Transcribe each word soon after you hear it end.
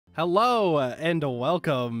Hello and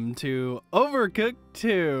welcome to Overcooked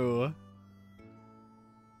 2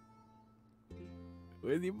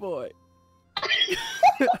 with your boy.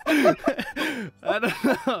 I don't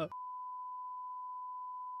know.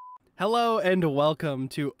 Hello and welcome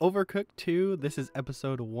to Overcooked 2. This is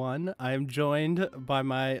episode 1. I am joined by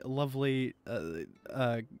my lovely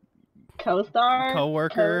co-star,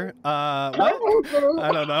 co-worker. What?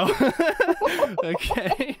 I don't know.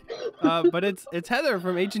 Okay. But it's Heather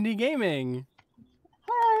from H&D Gaming.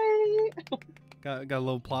 Hi. Got a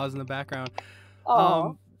little applause in the background.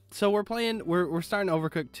 Aww. So we're starting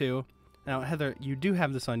Overcooked 2. Now, Heather, you do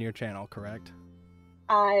have this on your channel, correct?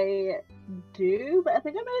 I do, but I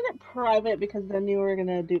think I made it private because then you were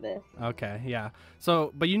gonna do this. Okay, yeah.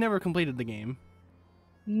 So, but you never completed the game.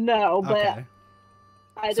 No, but Okay.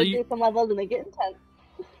 I did do some levels and they get intense.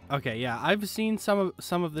 Okay, yeah. I've seen some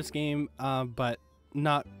of this game, but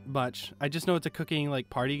not much. I just know it's a cooking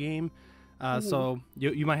party game. So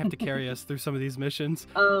you might have to carry us through some of these missions.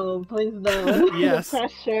 Oh, please don't. Yes.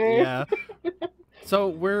 Pressure. Yeah. So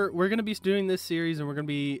we're gonna be doing this series, and we're gonna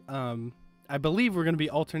be I believe we're gonna be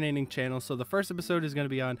alternating channels. So the first episode is gonna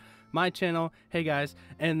be on my channel, hey guys,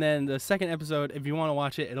 and then the second episode, if you want to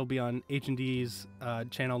watch it, it'll be on H&D's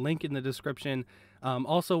channel. Link in the description.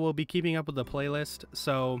 Also, we'll be keeping up with the playlist.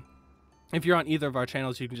 So if you're on either of our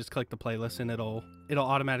channels, you can just click the playlist, and it'll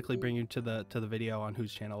automatically bring you to the video on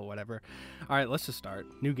whose channel or whatever. All right, let's just start.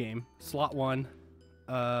 New game, slot 1.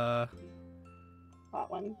 Slot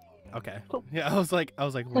 1. Okay. Cool. Yeah, I was like,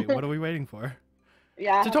 wait, what are we waiting for?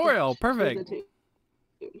 Yeah. Tutorial, perfect.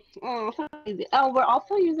 Oh, so easy. Oh, we're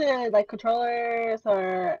also using controllers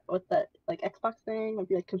or with the Xbox thing. Might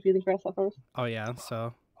be confusing for us at first. Oh yeah,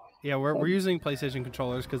 so yeah, we're using PlayStation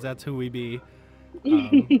controllers because that's who we be.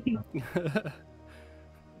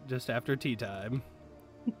 Just after tea time.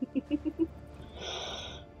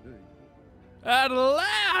 At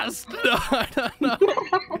last! No, I don't know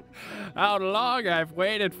how long I've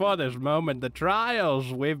waited for this moment, the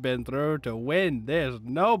trials we've been through to win this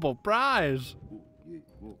noble prize.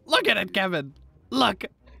 Look at it, Kevin. Look,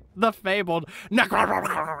 the fabled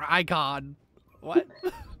icon. What?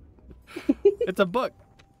 It's a book.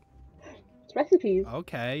 It's recipes.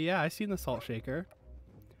 Okay, yeah, I seen the salt shaker.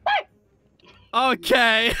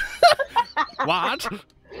 Okay. What?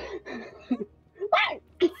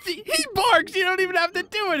 He barks. You don't even have to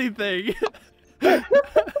do anything.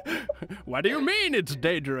 What do you mean it's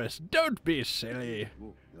dangerous? Don't be silly.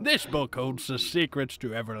 This book holds the secrets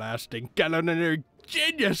to everlasting culinary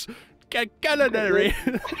genius. Culinary.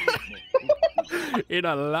 In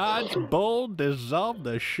a large bowl, dissolve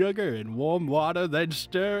the sugar in warm water, then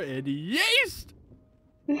stir in yeast.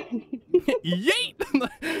 Yeet.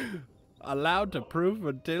 Allowed to proof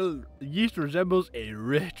until yeast resembles a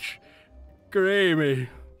rich, creamy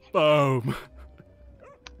foam.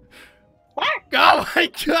 Oh my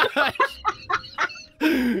gosh!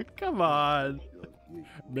 Come on.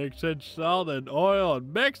 Mix in salt and oil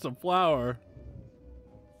and mix the flour.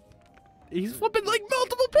 He's flipping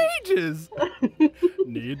multiple pages.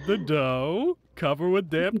 Knead the dough. Cover with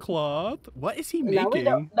damp cloth. What is he making?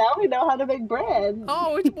 Now we know how to make bread.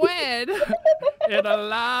 Oh, it's bread. And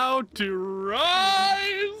allow to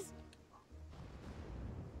rise.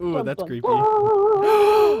 Ooh, that's creepy.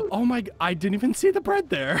 Oh my, I didn't even see the bread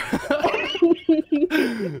there.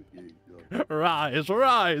 Rise,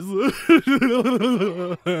 rise.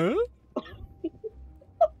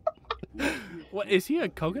 What, is he a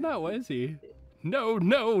coconut? What is he? No,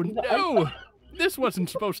 no, no. This wasn't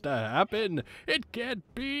supposed to happen. It can't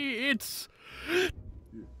be. It's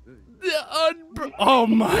oh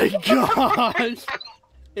my gosh.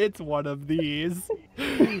 It's one of these.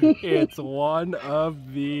 It's one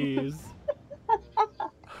of these.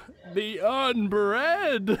 The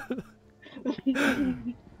unbread.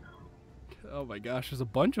 Oh my gosh, there's a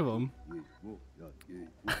bunch of them.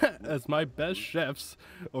 As my best chefs,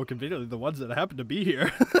 or conveniently the ones that happen to be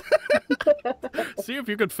here. See if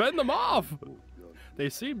you could fend them off. They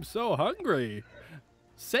seem so hungry.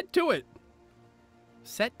 Set to it.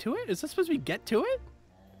 Set to it? Is this supposed to be get to it?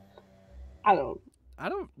 I don't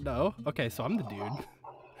know. Okay, so I'm the dude.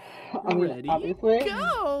 Ready?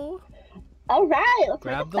 Go. All right, let's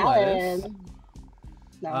grab the lettuce.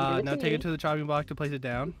 Now take it to the chopping block to place it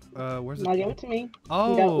down. Where's it? Now give it to me.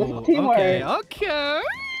 Oh, okay, okay.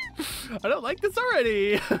 I don't like this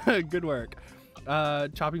already. Good work.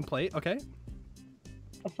 Chopping plate, okay.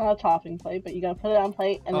 It's not a chopping plate, but you gotta put it on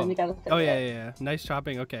plate and then you gotta sit yeah. Nice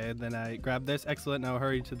chopping. Okay, and then I grab this. Excellent. Now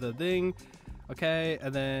hurry to the thing. Okay,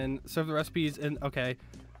 and then serve the recipes in. Okay.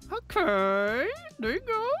 Okay, there you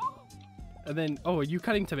go. And then, oh, are you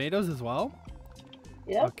cutting tomatoes as well?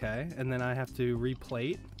 Yep. Okay, and then I have to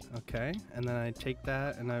replate. Okay, and then I take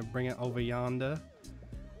that and I bring it over yonder.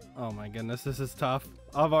 Oh my goodness, this is tough.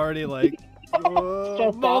 I'm already like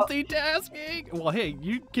multitasking. Well, hey,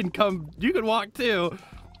 you can walk too.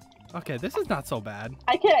 Okay, this is not so bad.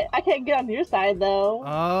 I can't get on your side though.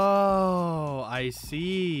 Oh, I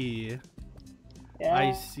see. Yeah.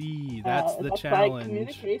 I see. That's the challenge. Like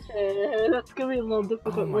communication. That's gonna be a little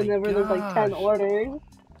difficult whenever there's like 10 orders.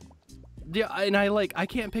 Yeah, and I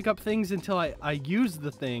can't pick up things until I use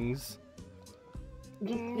the things.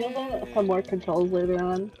 You'll learn some more controls later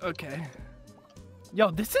on. Okay. Yo,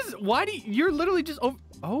 this is you're literally just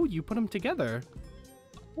oh, you put them together.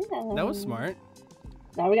 Yeah. That was smart.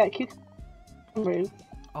 Now we got cucumbers.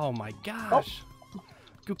 Oh my gosh. Oh.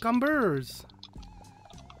 Cucumbers.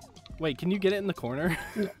 Wait, can you get it in the corner?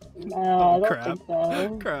 No, oh, I don't crap. think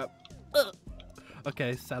so. Crap.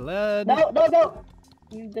 Okay, salad. No.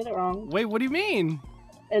 You did it wrong. Wait, what do you mean?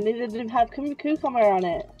 It needed to have cucumber on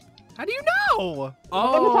it. How do you know?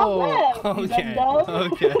 Oh, okay.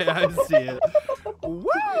 Okay, I see it.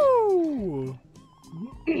 Woo!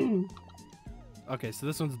 Okay, so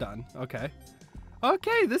this one's done. Okay.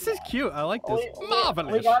 Okay, this is cute. I like this.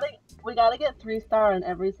 Marvelous. We gotta get 3-star on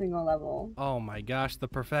every single level. Oh my gosh, the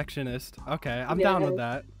perfectionist. Okay, I'm down with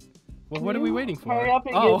that. Well, what are we waiting for? Hurry up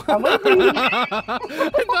and oh. I'm waiting.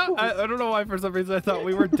 I don't know why for some reason I thought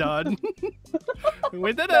we were done.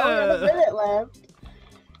 We did it! We have a minute left.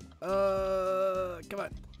 Come on.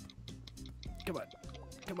 Come on.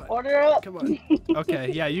 Come on. Order up. Come on.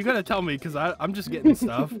 Okay, yeah, you gotta tell me because I'm just getting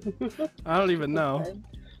stuff. I don't even know.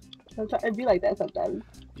 It'd be like that sometimes.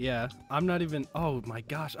 Yeah, I'm not even. Oh my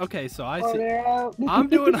gosh. Okay, so I Order up. I'm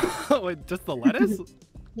doing. Wait, just the lettuce?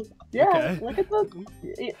 Yeah. Okay. Look at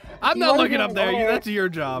the. I'm not looking up there. That's your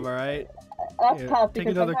job, all right? That's Here, tough take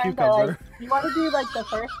because another sometimes cucumber. you want to do like the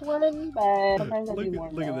first one, but sometimes I do more.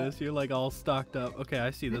 Look at this. You're like all stocked up. Okay,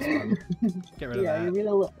 I see this one. Get rid of that.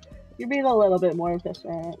 You're being a little bit more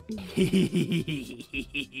efficient.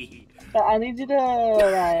 But I need you to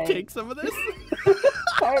like take some of this.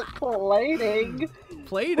 Start plating.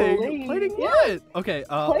 Plating? Plating what? Okay.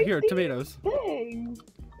 Here, tomatoes. Things.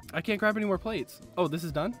 I can't grab any more plates. Oh, this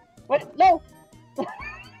is done? Wait, no.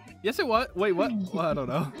 Yes, it was. Wait, what? Well, I don't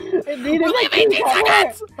know. It needed We're leaving 18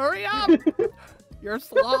 seconds! Hurry up! You're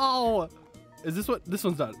slow. Is this what? This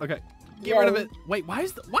one's done. Okay. Get rid of it. Wait, why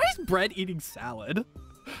is bread eating salad?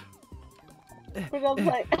 We're gonna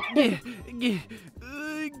play.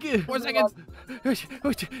 4 seconds.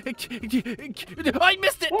 I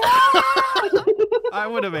missed it! I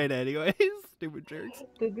would have made it anyways. Stupid jerks.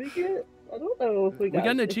 Did we get? I don't know if we got. We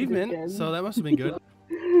got an achievement, so that must have been good.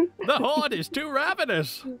 The horde is too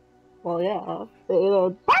ravenous. Well, yeah.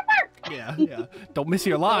 Yeah. Don't miss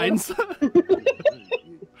your lines.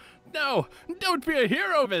 No, don't be a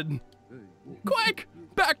hero, Vin. Quick,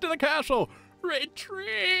 back to the castle.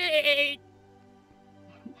 Retreat.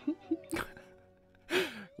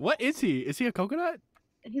 What is he? Is he a coconut?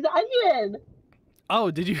 He's an onion. Oh,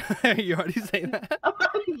 did you? You already say that?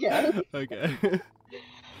 Yes. Okay.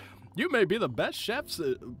 You may be the best chefs,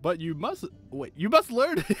 but you must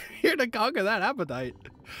learn here to conquer that appetite.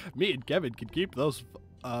 Me and Kevin can keep those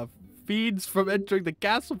feeds from entering the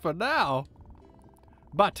castle for now.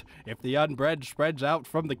 But if the unbread spreads out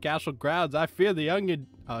from the castle grounds, I fear the onion.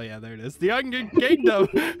 Oh yeah, there it is. The onion kingdom.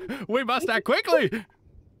 We must act quickly.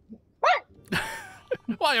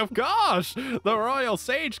 Why, of course! The royal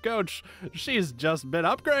stagecoach. She's just been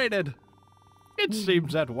upgraded. It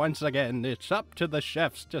seems that once again it's up to the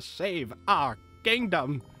chefs to save our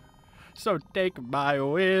kingdom. So take my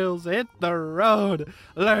wheels, hit the road,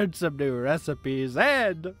 learn some new recipes,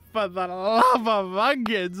 and for the love of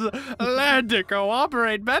onions, learn to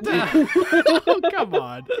cooperate better. Come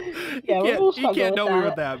on. Yeah, you can't know we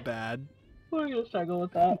were that bad. We're gonna struggle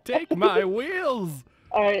with that. Take my wheels.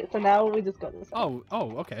 Alright, so now we just go this way.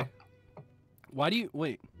 Oh, okay. Why do you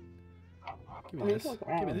wait? Give me this.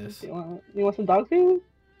 Give me this. You want some dog food?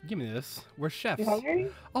 Give me this. We're chefs. You hungry?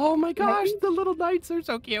 Oh my gosh, the little knights are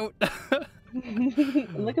so cute.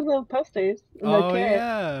 Look at the posters. Oh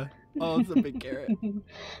yeah. Oh, it's a big carrot.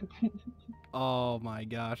 Oh my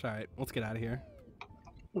gosh. All right, let's get out of here.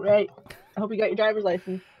 Right. I hope you got your driver's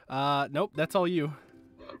license. Nope. That's all you.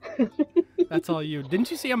 That's all you.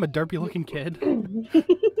 Didn't you see I'm a derpy looking kid?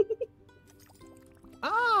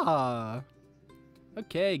 Ah.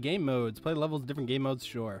 Okay, game modes. Play levels, different game modes,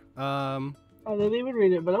 sure. I didn't even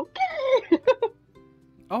read it, but okay.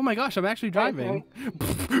 Oh my gosh, I'm actually driving.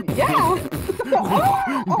 Yeah.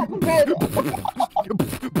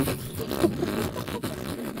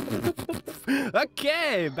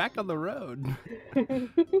 Okay, back on the road.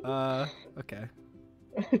 Okay.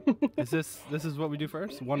 Is this is what we do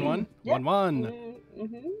first? 1-1? Yep. 1-1.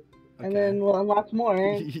 Mm-hmm. And Okay. then we'll unlock more.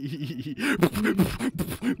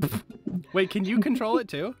 Wait, can you control it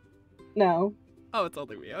too? No. Oh, it's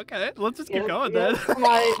only me. Okay, let's just keep Yes, going yes. then.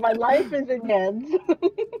 My life is in heads.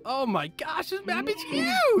 Oh my gosh, this map is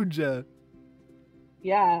huge!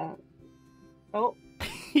 Yeah. Oh.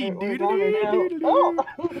 We're gone now. Oh.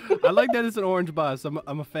 I like that it's an orange bus.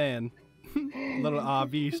 I'm a fan. Little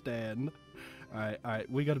RV stand. All right.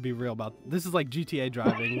 We got to be real about this. Is like GTA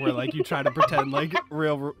driving, where like you try to pretend like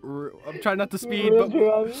real. I'm trying not to speed, but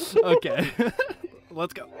okay.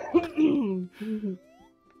 Let's go.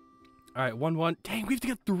 All right, 1-1. Dang, we have to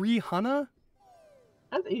get 300.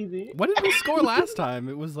 That's easy. What did we score last time?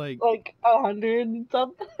 It was like 100 and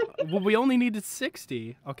something. Well, we only needed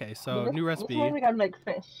 60. Okay, so new recipe. This one we gotta make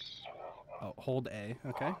fish. Oh, hold A.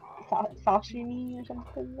 Okay. Sashimi or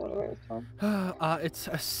something. Whatever it's called. It's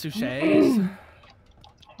a sushi.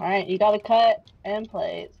 All right, you gotta cut and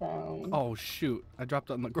plate. So. Oh shoot! I dropped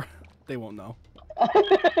it on the ground. They won't know.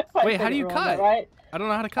 Wait, how do you cut? Right? I don't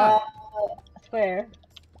know how to cut. Square.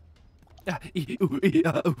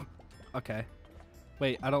 Okay.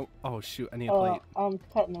 Wait, I don't. Oh shoot! I need a plate. I'm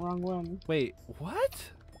cutting the wrong one. Wait,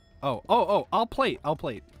 what? Oh! I'll plate.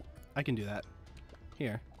 I can do that.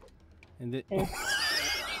 Here. And then. Here.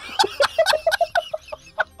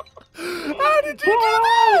 How did you do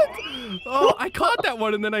that? Oh, I caught that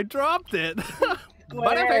one and then I dropped it.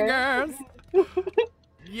 Butterfingers.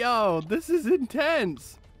 Yo, this is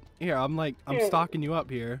intense. Here, I'm stocking you up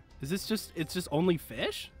here. Is this just? It's just only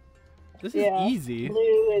fish? This is easy.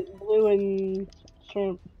 Blue and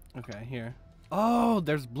shrimp. Okay, here. Oh,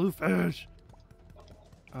 there's blue fish.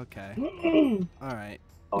 Okay. All right.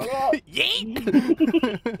 Oh, yeah.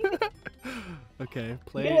 Yeet! Okay,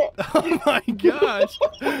 play. Oh my gosh!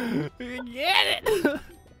 Get it!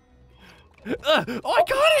 Oh, I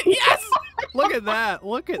got it! Yes! Look at that!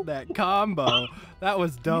 Look at that combo. That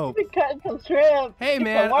was dope. You cutting some shrimp. Hey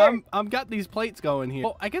man, I'm got these plates going here.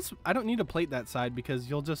 Well, I guess I don't need to plate that side because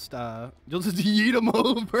you'll just yeet them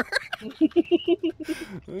over.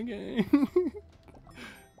 Okay.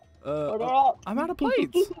 I'm out of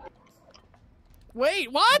plates.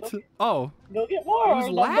 Wait, what? Oh. Go get more. It was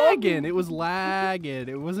lagging. It was lagging.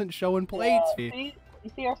 It wasn't showing plates. Yeah.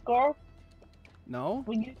 You see our score? No.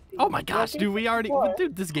 Oh my gosh, dude, we already.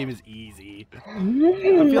 Dude, this game is easy. I I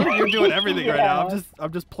feel like you're doing everything right now.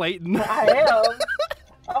 I'm just plating. I am.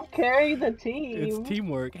 I'm carrying the team. It's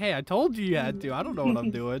teamwork. Hey, I told you had to. I don't know what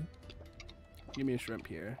I'm doing. Give me a shrimp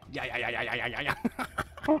here. Yeah.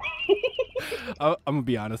 I'm gonna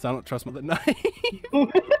be honest. I don't trust my knife.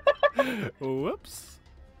 Whoops.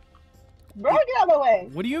 Bro, get out of the way.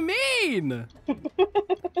 What do you mean?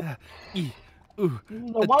 The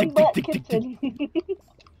one butt kitchen.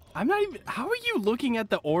 I'm not even. How are you looking at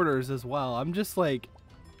the orders as well? I'm just like.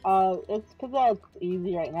 It's because that's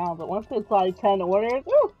easy right now. But once it's like 10 orders,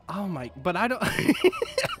 ooh. Oh my! But I don't.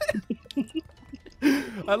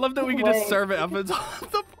 I love that we can just serve it up. It's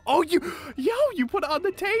oh, you put it on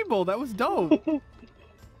the table. That was dope.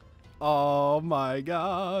 Oh my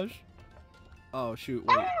gosh. Oh shoot!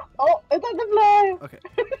 Wait. Oh, it's on the fly. Okay.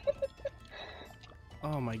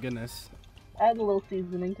 Oh my goodness. Add a little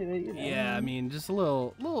seasoning to it. You know? Yeah, I mean, just a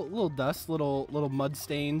little dust, little mud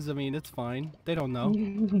stains. I mean, it's fine. They don't know.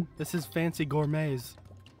 This is fancy gourmets.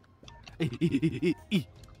 Okay.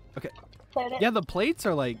 Yeah, the plates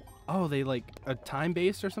are like, oh, they like a time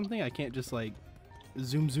based or something. I can't just like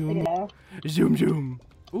zoom. Yeah. Zoom.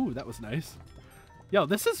 Ooh, that was nice. Yo,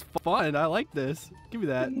 this is fun. I like this. Give me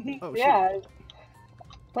that. Oh, yeah. Shit.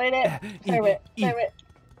 Plate it. Serve it. Serve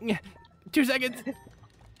it. 2 seconds.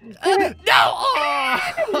 No!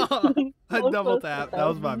 Oh! A double tap. That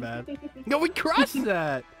was my bad. No, we crushed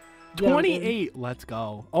that. 28. Let's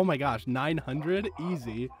go. Oh my gosh, 900.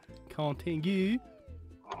 Easy. Continue.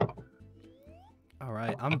 All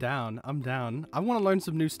right, I'm down. I want to learn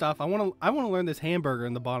some new stuff. I want to learn this hamburger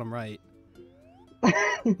in the bottom right.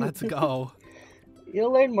 Let's go.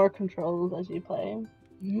 You'll learn more controls as you play.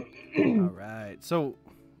 All right. So,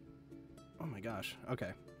 oh my gosh.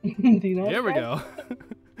 Okay. Do you know Here we go.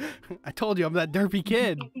 I told you I'm that derpy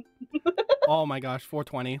kid. Oh my gosh,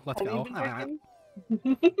 420. Let's go.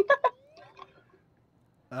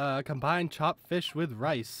 Combine chopped fish with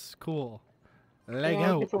rice. Cool. Let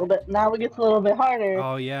go. Now it gets a little bit harder.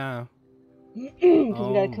 Oh yeah. Because you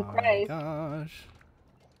gotta cook rice. Oh my gosh.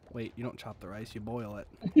 Wait, you don't chop the rice, you boil it.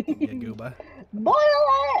 You gooba. Boil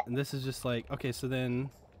it! And this is just like, okay, so then,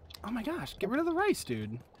 oh my gosh, get rid of the rice,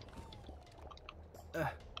 dude.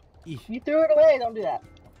 You threw it away, don't do that.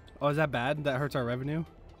 Oh, is that bad? That hurts our revenue?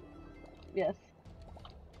 Yes.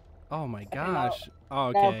 Oh my gosh.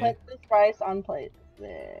 Oh, Now okay. put this rice on plates.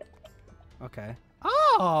 There. Okay.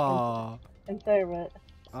 Oh. And serve it.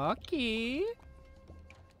 Okay.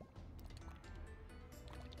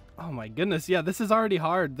 Oh my goodness, yeah, this is already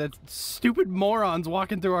hard. That stupid morons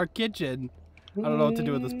walking through our kitchen. I don't know what to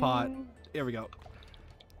do with this pot. Here we go.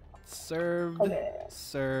 Served. Okay.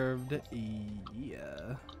 Served.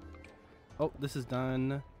 Yeah. Oh, this is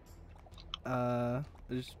done.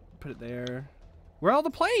 Just put it there. Where are all the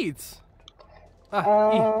plates? I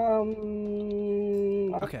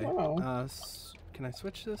Okay. don't know. Can I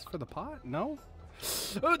switch this for the pot? No?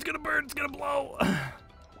 Oh, it's gonna burn. It's gonna blow.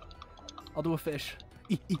 I'll do a fish.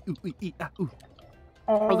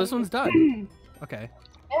 Oh, this one's done. Okay.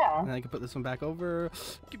 Yeah. And I can put this one back over.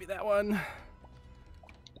 Give me that one.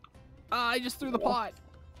 I just threw the pot.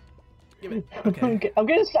 Give it. Okay. I'm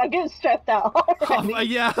getting stressed out. Oh,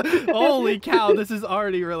 yeah. Holy cow, this is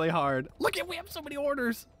already really hard. Look at, we have so many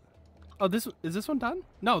orders. Oh, is this one done?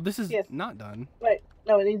 No, this is not done. Wait,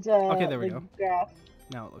 no, it needs okay, there we go. Grass.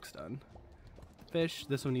 Now it looks done. Fish.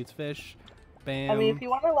 This one needs fish. Bam. I mean, if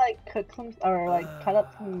you want to like cook some or like cut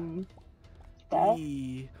up some stuff.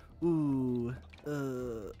 Ooh.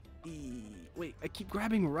 Wait, I keep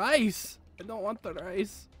grabbing rice. I don't want the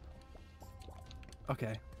rice.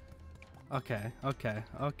 Okay. Okay.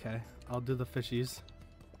 I'll do the fishies.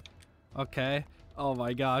 Okay. Oh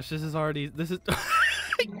my gosh, this is. How do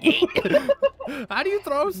you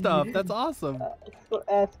throw stuff? That's awesome.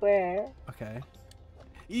 Square. Okay.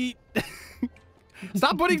 Eat.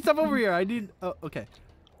 Stop putting stuff over here. I need. Oh, okay.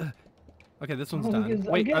 Okay, this one's done.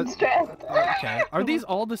 Wait. I'm getting stressed. Okay. Are these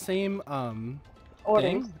all the same Orders.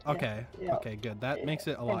 thing? Okay. Yeah. Okay, good. That makes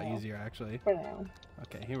it a lot easier, actually. For now.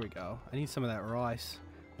 Okay, here we go. I need some of that rice.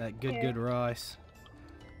 That good rice.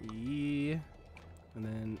 Yeah. And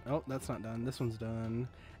then, oh, that's not done. This one's done.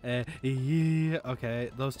 Yeah.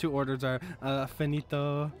 Okay, those two orders are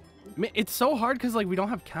finito. Man, it's so hard because, like, we don't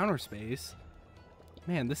have counter space.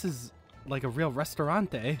 Man, this is like a real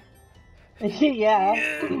restaurante. Yeah.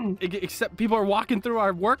 Except people are walking through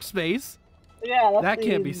our workspace. Yeah, that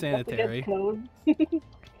can't be sanitary. Code.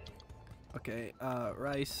 Okay,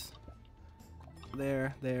 rice.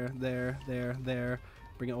 There.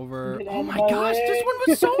 Bring it over. Oh my gosh, this one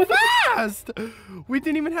was so fast! We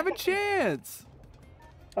didn't even have a chance.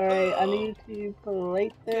 Alright, I need to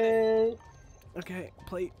plate this. Okay,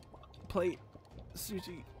 plate,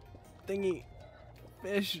 sushi, thingy,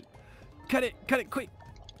 fish. Cut it, quick.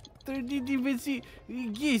 This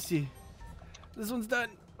one's done.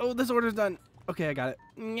 Oh, this order's done. Okay, I got it.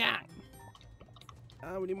 Yeah.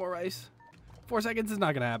 We need more rice. 4 seconds is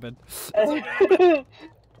not gonna happen.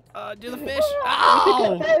 Do the fish.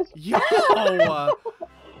 Oh! Yo!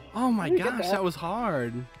 Oh my gosh, that was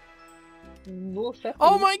hard.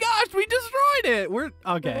 Oh my gosh, we destroyed it! We're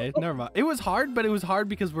okay, never mind. It was hard, but it was hard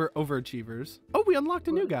because we're overachievers. Oh, we unlocked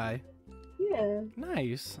a new guy. Yeah.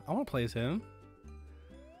 Nice. I want to play as him.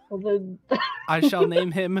 Well, then... I shall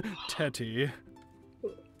name him Tetty.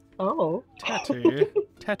 Oh. Tetty.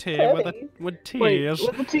 Tetty with T's. Wait,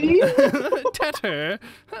 with the T? Tetty.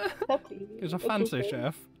 Tetty. He's a fancy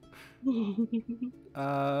chef.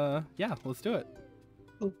 Yeah, let's do it.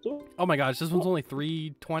 Oh my gosh, this one's only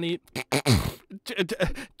 $3.20.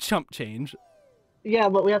 Chump change. Yeah,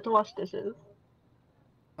 but we have to wash dishes.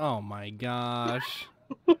 Oh my gosh.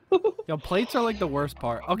 Yo, plates are like the worst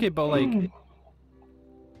part. Okay, but like,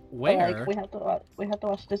 where? Like, we have to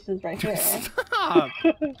wash dishes right here. Stop!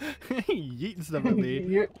 Yeet stuff at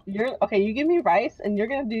me. You're okay. You give me rice, and you're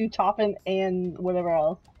gonna do chopping and whatever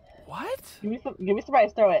else. What? Give me some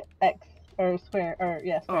rice. Throw it X or square or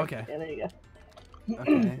yeah. Square. Oh, okay. Yeah, there you go.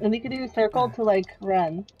 Okay. And you can do circle to like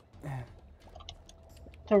run.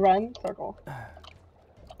 To run, circle.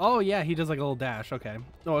 Oh yeah, he does like a little dash. Okay.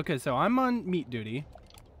 Oh, okay. So I'm on meat duty.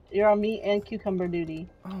 You're on meat and cucumber duty.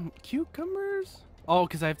 Cucumbers? Oh,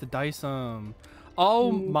 because I have to dice them.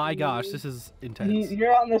 Oh my gosh, this is intense.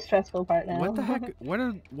 You're on the stressful part now. What the heck?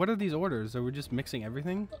 What are these orders? Are we just mixing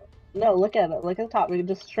everything? No, look at it. Look at the top. We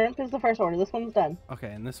just shrimp is the first order. This one's done.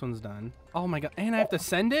 Okay, and this one's done. Oh my god, and I have to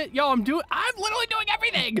send it? Yo, I'm literally doing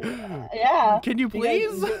everything! Yeah. Can you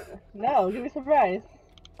please? No, give me some rice.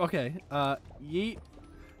 Okay, yeet.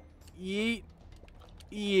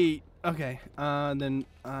 Okay, then,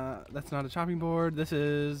 that's not a chopping board. This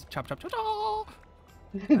is chop.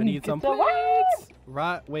 I need some plates.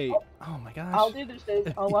 Right, wait. Oh my gosh. I'll do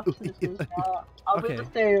dishes. I'll wash the dishes. I'll do the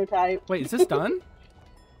stereotype. Wait, is this done?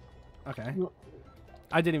 Okay.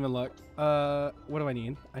 I didn't even look. What do I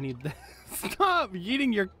need? I need this. Stop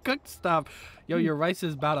eating your cooked stuff. Yo, your rice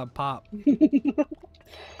is about to pop. The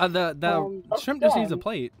shrimp just needs a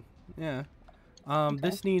plate. Yeah. Okay.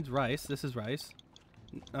 This needs rice. This is rice.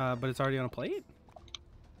 But it's already on a plate?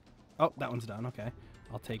 Oh, that one's done. Okay.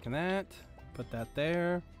 I'll take that. Put that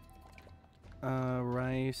there.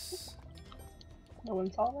 Rice. No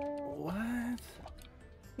one's on it. What?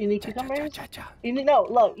 You need cucumbers? Cha. You need, no,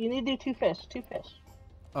 look, you need to do 2 fish. 2 fish.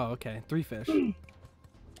 Oh, okay. 3 fish.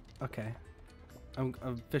 Okay.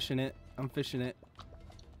 I'm fishing it. I'm fishing it.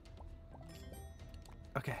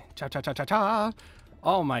 Okay. Cha.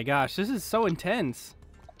 Oh my gosh, this is so intense.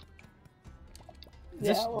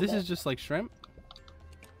 This is just like shrimp.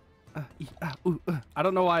 I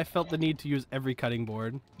don't know why I felt the need to use every cutting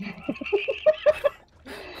board.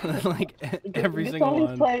 Like every single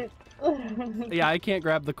one. Yeah, I can't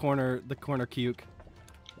grab the corner cuke.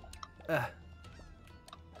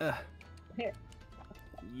 Here.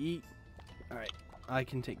 Yeet. All right, I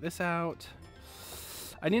can take this out.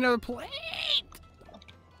 I need another plate.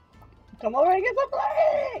 Come over and get the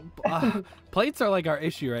plate. Plates are like our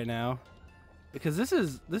issue right now, because this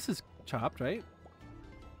is chopped, right?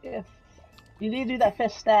 Yes. You need to do that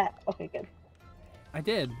fish stat. Okay, good. I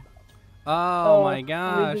did. Oh my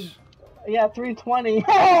gosh. Yeah, 320.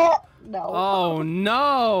 No. Oh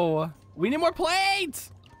no! We need more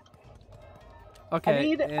plates. Okay.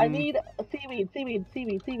 I need seaweed.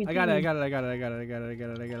 I got it.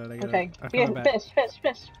 Okay.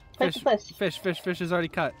 Fish is already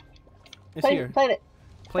cut. It's Plate, here. Plate it.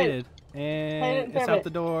 Plated. And it's out the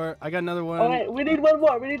door. I got another one. Alright, we need one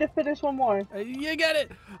more. We need to finish one more. You got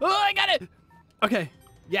it. Oh, I got it. Okay.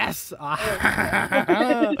 Yes.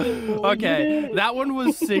 Okay. That one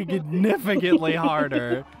was significantly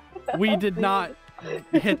harder. We did not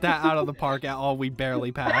hit that out of the park at all. We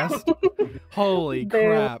barely passed. Holy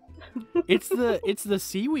crap. It's the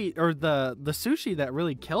seaweed or the sushi that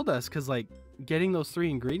really killed us, because like getting those 3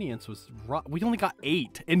 ingredients was rough. We only got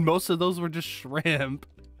 8 and most of those were just shrimp.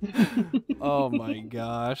 Oh my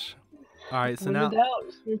gosh. All right, so now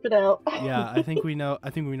Sweep it out. yeah, I think we know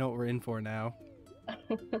what we're in for now.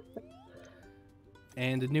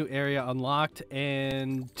 And a new area unlocked,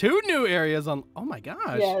 and 2 new areas on. Oh my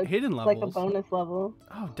gosh, yeah, hidden levels. Like a bonus level.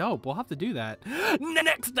 Oh, dope. We'll have to do that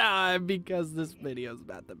next time, because this video is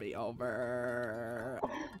about to be over.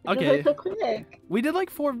 Okay. So quick. We did like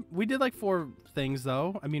 4 things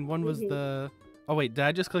though. I mean, one was the. Oh wait, did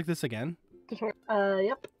I just click this again?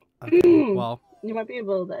 Yep. Okay, well. You might be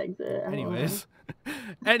able to exit. Anyways,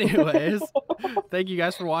 thank you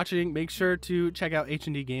guys for watching. Make sure to check out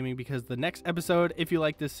H&D Gaming, because the next episode, if you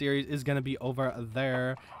like this series, is going to be over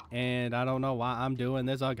there. And I don't know why I'm doing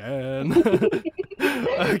this again.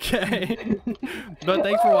 Okay. But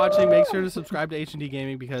thanks for watching. Make sure to subscribe to H&D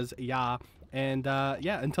Gaming, because yeah. And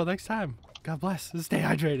yeah, until next time, God bless. Stay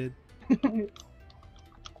hydrated.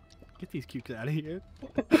 Get these cukes out of here.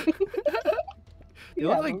 They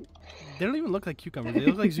look like, they don't even look like cucumbers. They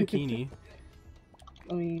look like zucchini.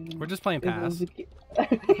 I mean, we're just playing pass.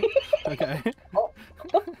 Okay. Oh.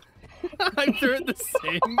 I threw it in the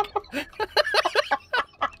sink.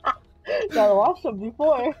 Gotta wash them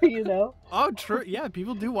before, you know. Oh, true. Yeah,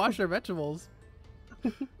 people do wash their vegetables.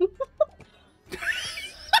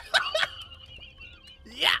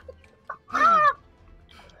 Yeah.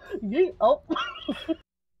 Oh.